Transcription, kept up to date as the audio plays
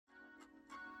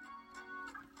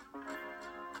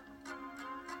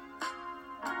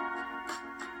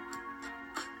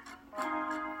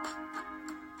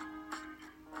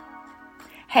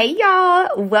Hey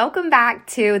y'all, welcome back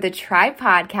to the Tribe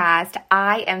Podcast.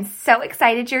 I am so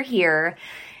excited you're here.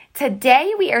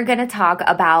 Today we are going to talk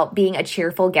about being a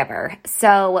cheerful giver.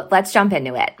 So let's jump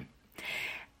into it.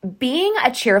 Being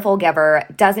a cheerful giver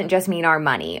doesn't just mean our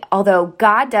money, although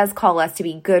God does call us to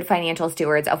be good financial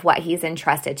stewards of what He's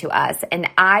entrusted to us. And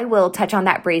I will touch on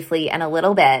that briefly in a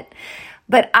little bit.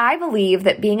 But I believe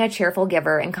that being a cheerful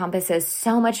giver encompasses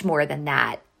so much more than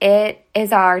that. It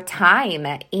is our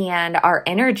time and our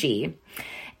energy.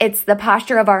 It's the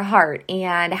posture of our heart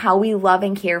and how we love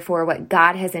and care for what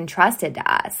God has entrusted to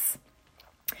us.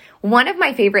 One of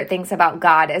my favorite things about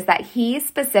God is that He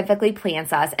specifically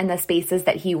plants us in the spaces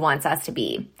that He wants us to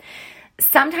be.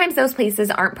 Sometimes those places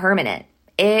aren't permanent.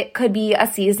 It could be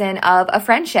a season of a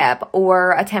friendship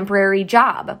or a temporary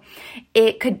job.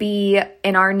 It could be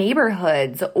in our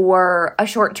neighborhoods or a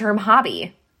short-term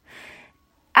hobby.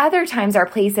 Other times our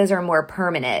places are more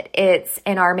permanent. It's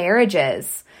in our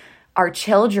marriages, our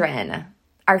children,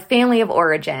 our family of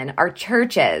origin, our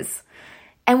churches.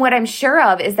 And what I'm sure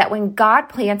of is that when God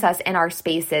plants us in our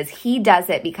spaces, He does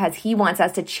it because He wants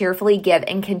us to cheerfully give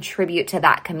and contribute to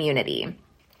that community.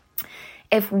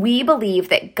 If we believe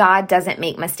that God doesn't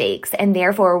make mistakes and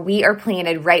therefore we are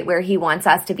planted right where He wants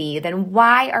us to be, then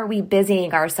why are we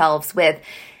busying ourselves with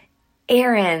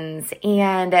errands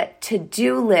and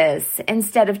to-do lists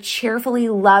instead of cheerfully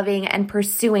loving and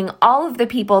pursuing all of the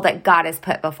people that God has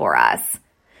put before us?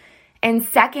 In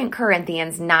 2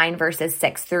 Corinthians 9 verses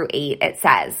 6 through 8, it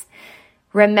says,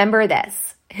 "Remember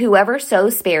this, whoever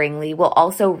sows sparingly will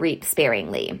also reap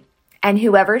sparingly, and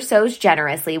whoever sows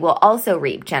generously will also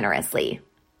reap generously.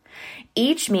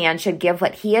 Each man should give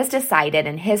what he has decided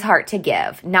in his heart to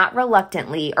give, not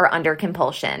reluctantly or under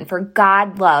compulsion, for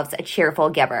God loves a cheerful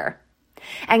giver.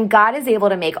 And God is able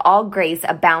to make all grace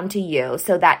abound to you,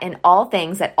 so that in all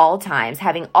things at all times,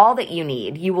 having all that you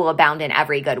need, you will abound in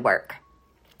every good work."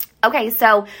 Okay,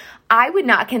 so I would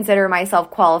not consider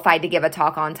myself qualified to give a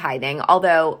talk on tithing,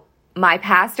 although my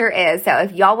pastor is. So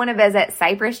if y'all want to visit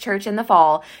Cypress Church in the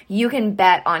fall, you can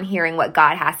bet on hearing what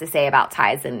God has to say about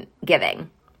tithes and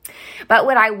giving. But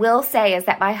what I will say is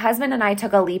that my husband and I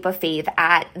took a leap of faith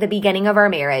at the beginning of our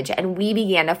marriage, and we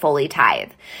began to fully tithe.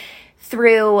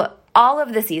 Through all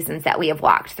of the seasons that we have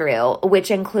walked through,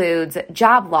 which includes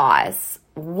job loss,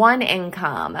 one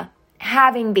income,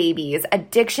 having babies,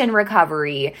 addiction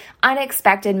recovery,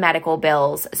 unexpected medical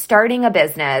bills, starting a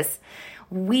business,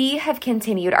 we have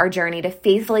continued our journey to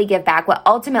faithfully give back what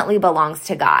ultimately belongs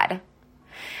to God.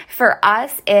 For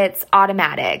us, it's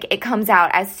automatic. It comes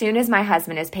out as soon as my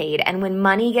husband is paid, and when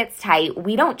money gets tight,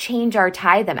 we don't change our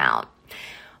tithe amount.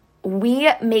 We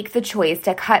make the choice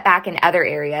to cut back in other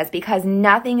areas because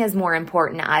nothing is more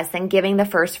important to us than giving the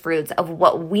first fruits of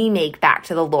what we make back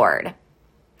to the Lord.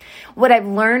 What I've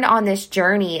learned on this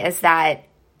journey is that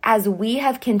as we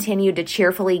have continued to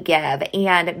cheerfully give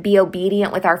and be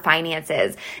obedient with our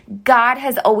finances, God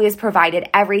has always provided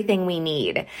everything we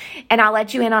need. And I'll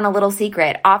let you in on a little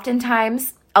secret.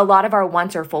 Oftentimes, a lot of our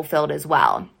wants are fulfilled as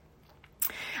well.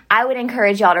 I would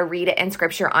encourage y'all to read it in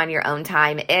scripture on your own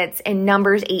time. It's in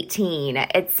Numbers 18.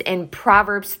 It's in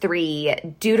Proverbs 3,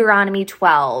 Deuteronomy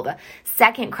 12,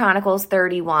 2 Chronicles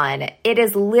 31. It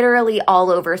is literally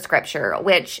all over scripture,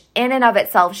 which in and of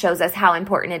itself shows us how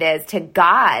important it is to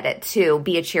God to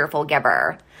be a cheerful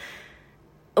giver.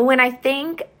 When I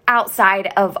think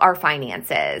outside of our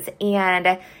finances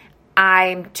and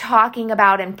I'm talking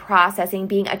about and processing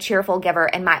being a cheerful giver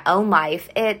in my own life,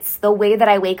 it's the way that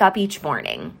I wake up each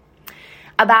morning.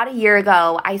 About a year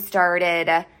ago, I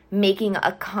started making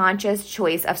a conscious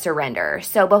choice of surrender.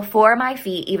 So before my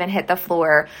feet even hit the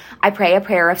floor, I pray a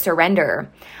prayer of surrender.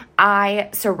 I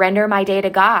surrender my day to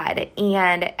God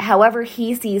and however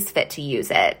He sees fit to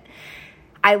use it.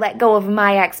 I let go of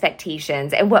my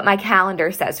expectations and what my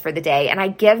calendar says for the day, and I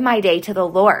give my day to the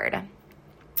Lord.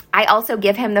 I also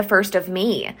give Him the first of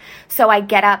me. So I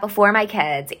get up before my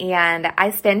kids and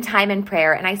I spend time in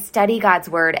prayer and I study God's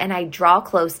word and I draw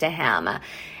close to Him.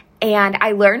 And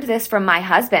I learned this from my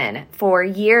husband. For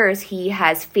years, he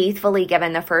has faithfully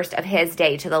given the first of his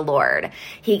day to the Lord.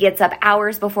 He gets up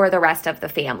hours before the rest of the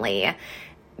family,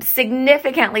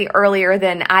 significantly earlier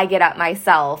than I get up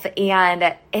myself.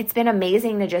 And it's been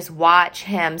amazing to just watch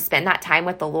him spend that time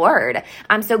with the Lord.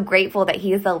 I'm so grateful that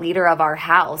he is the leader of our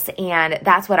house, and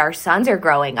that's what our sons are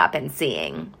growing up and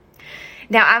seeing.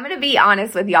 Now, I'm going to be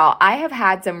honest with y'all. I have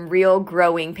had some real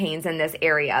growing pains in this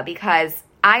area because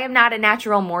I am not a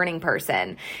natural morning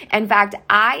person. In fact,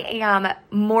 I am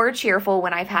more cheerful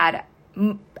when I've had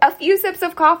a few sips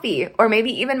of coffee, or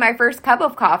maybe even my first cup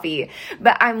of coffee.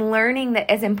 But I'm learning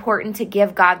that it's important to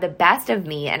give God the best of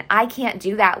me, and I can't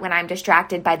do that when I'm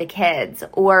distracted by the kids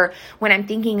or when I'm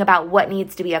thinking about what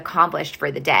needs to be accomplished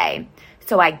for the day.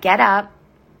 So I get up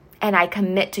and I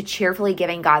commit to cheerfully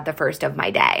giving God the first of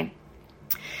my day.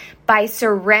 By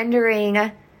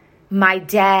surrendering my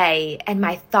day and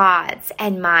my thoughts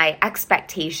and my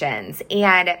expectations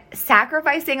and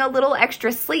sacrificing a little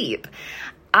extra sleep,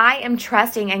 I am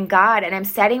trusting in God, and I'm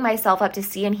setting myself up to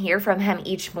see and hear from Him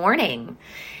each morning.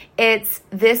 It's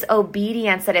this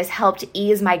obedience that has helped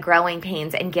ease my growing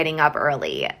pains and getting up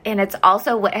early. And it's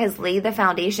also what has laid the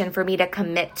foundation for me to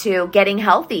commit to getting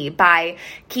healthy by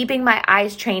keeping my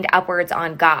eyes trained upwards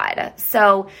on God.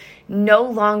 So no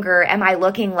longer am I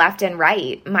looking left and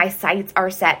right. My sights are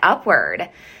set upward.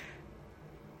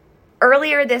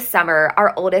 Earlier this summer,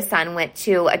 our oldest son went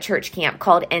to a church camp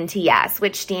called NTS,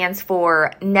 which stands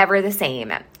for Never the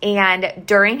Same. And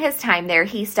during his time there,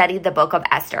 he studied the book of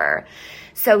Esther.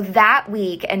 So that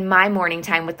week in my morning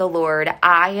time with the Lord,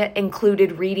 I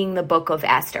included reading the book of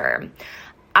Esther.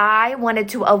 I wanted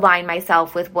to align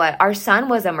myself with what our son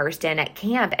was immersed in at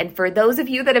camp. And for those of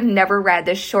you that have never read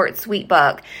this short, sweet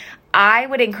book, I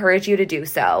would encourage you to do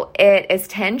so. It is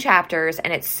 10 chapters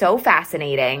and it's so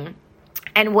fascinating.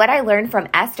 And what I learned from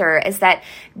Esther is that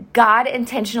God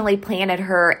intentionally planted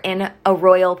her in a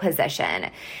royal position.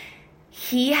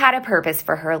 He had a purpose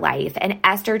for her life, and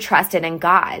Esther trusted in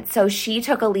God. So she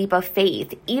took a leap of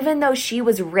faith, even though she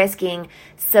was risking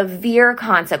severe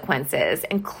consequences,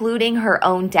 including her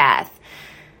own death.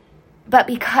 But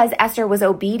because Esther was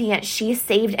obedient, she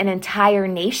saved an entire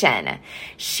nation.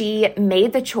 She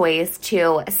made the choice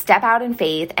to step out in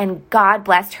faith, and God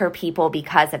blessed her people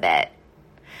because of it.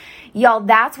 Y'all,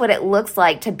 that's what it looks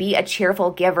like to be a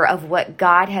cheerful giver of what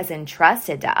God has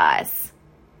entrusted to us.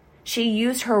 She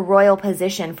used her royal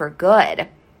position for good.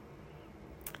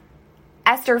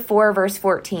 Esther 4 verse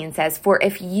 14 says, "For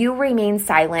if you remain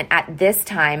silent at this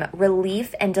time,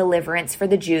 relief and deliverance for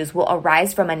the Jews will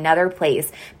arise from another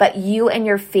place, but you and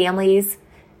your father's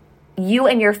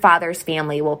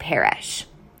family will perish.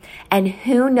 And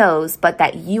who knows but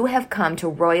that you have come to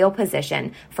royal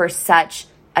position for such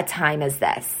a time as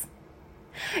this."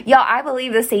 Y'all, I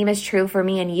believe the same is true for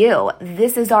me and you.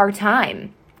 This is our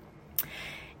time.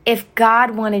 If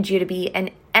God wanted you to be in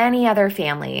any other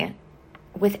family,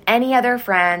 with any other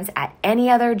friends, at any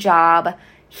other job,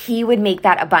 He would make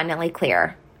that abundantly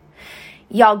clear.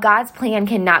 Y'all, God's plan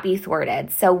cannot be thwarted,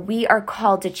 so we are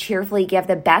called to cheerfully give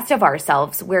the best of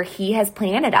ourselves where He has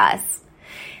planted us.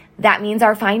 That means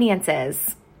our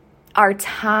finances, our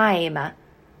time,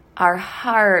 our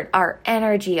heart, our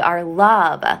energy, our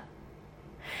love.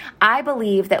 I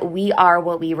believe that we are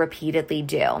what we repeatedly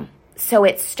do. So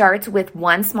it starts with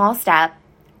one small step,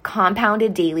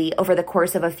 compounded daily over the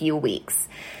course of a few weeks.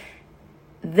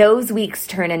 Those weeks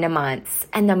turn into months,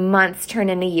 and the months turn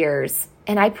into years.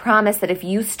 And I promise that if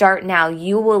you start now,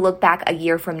 you will look back a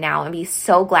year from now and be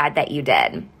so glad that you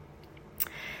did.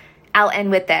 I'll end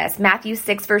with this. Matthew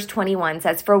 6 verse 21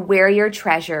 says, "For where your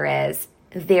treasure is,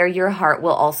 there your heart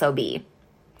will also be."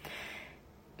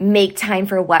 Make time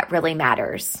for what really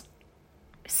matters.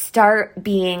 Start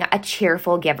being a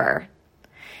cheerful giver.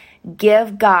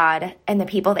 Give God and the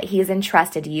people that He's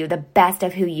entrusted to you the best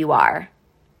of who you are.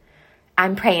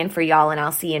 I'm praying for y'all, and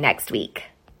I'll see you next week.